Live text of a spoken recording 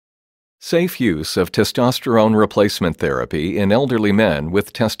Safe use of testosterone replacement therapy in elderly men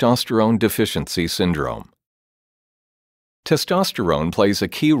with testosterone deficiency syndrome. Testosterone plays a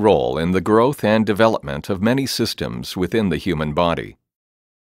key role in the growth and development of many systems within the human body.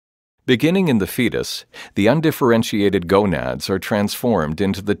 Beginning in the fetus, the undifferentiated gonads are transformed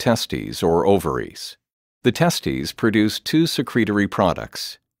into the testes or ovaries. The testes produce two secretory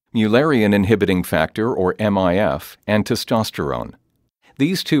products, Mullerian inhibiting factor or MIF and testosterone.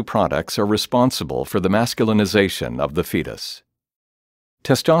 These two products are responsible for the masculinization of the fetus.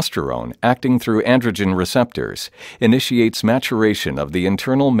 Testosterone, acting through androgen receptors, initiates maturation of the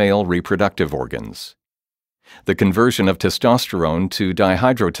internal male reproductive organs. The conversion of testosterone to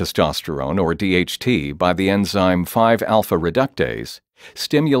dihydrotestosterone or DHT by the enzyme 5-alpha reductase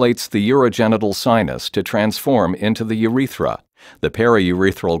stimulates the urogenital sinus to transform into the urethra, the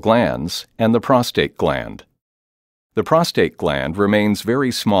periurethral glands, and the prostate gland. The prostate gland remains very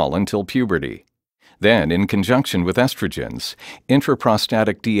small until puberty. Then, in conjunction with estrogens,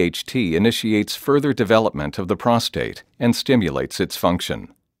 intraprostatic DHT initiates further development of the prostate and stimulates its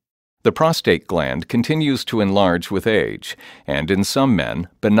function. The prostate gland continues to enlarge with age, and in some men,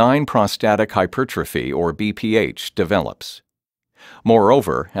 benign prostatic hypertrophy or BPH develops.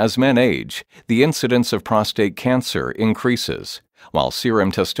 Moreover, as men age, the incidence of prostate cancer increases, while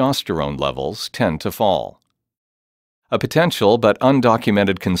serum testosterone levels tend to fall. A potential but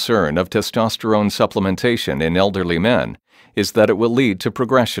undocumented concern of testosterone supplementation in elderly men is that it will lead to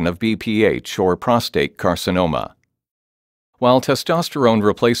progression of BPH or prostate carcinoma. While testosterone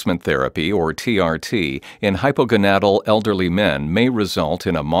replacement therapy or TRT in hypogonadal elderly men may result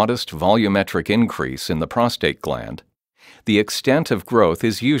in a modest volumetric increase in the prostate gland, the extent of growth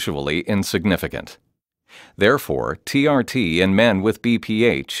is usually insignificant. Therefore, TRT in men with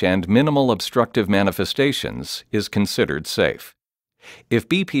BPH and minimal obstructive manifestations is considered safe. If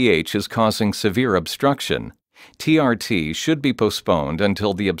BPH is causing severe obstruction, TRT should be postponed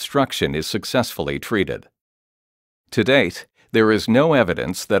until the obstruction is successfully treated. To date, there is no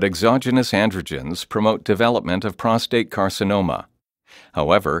evidence that exogenous androgens promote development of prostate carcinoma.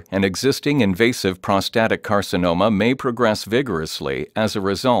 However, an existing invasive prostatic carcinoma may progress vigorously as a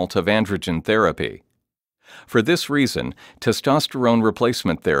result of androgen therapy. For this reason, testosterone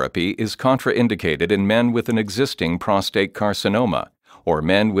replacement therapy is contraindicated in men with an existing prostate carcinoma or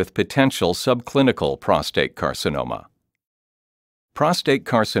men with potential subclinical prostate carcinoma. Prostate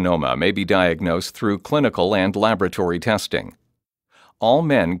carcinoma may be diagnosed through clinical and laboratory testing. All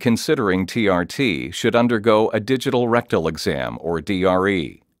men considering TRT should undergo a digital rectal exam or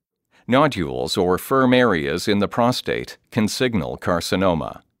DRE. Nodules or firm areas in the prostate can signal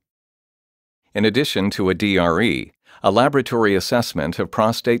carcinoma. In addition to a DRE, a laboratory assessment of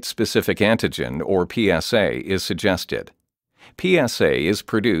prostate-specific antigen or PSA is suggested. PSA is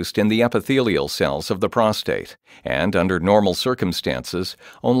produced in the epithelial cells of the prostate, and under normal circumstances,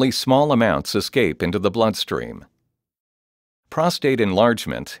 only small amounts escape into the bloodstream. Prostate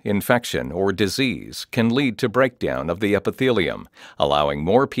enlargement, infection, or disease can lead to breakdown of the epithelium, allowing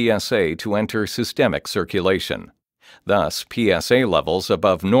more PSA to enter systemic circulation. Thus, PSA levels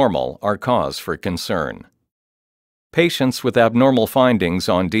above normal are cause for concern. Patients with abnormal findings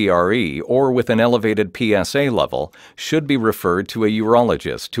on DRE or with an elevated PSA level should be referred to a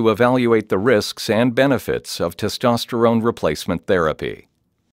urologist to evaluate the risks and benefits of testosterone replacement therapy.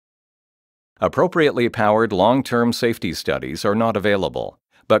 Appropriately powered long-term safety studies are not available,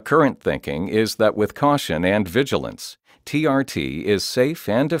 but current thinking is that with caution and vigilance, TRT is safe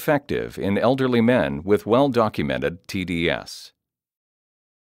and effective in elderly men with well-documented TDS.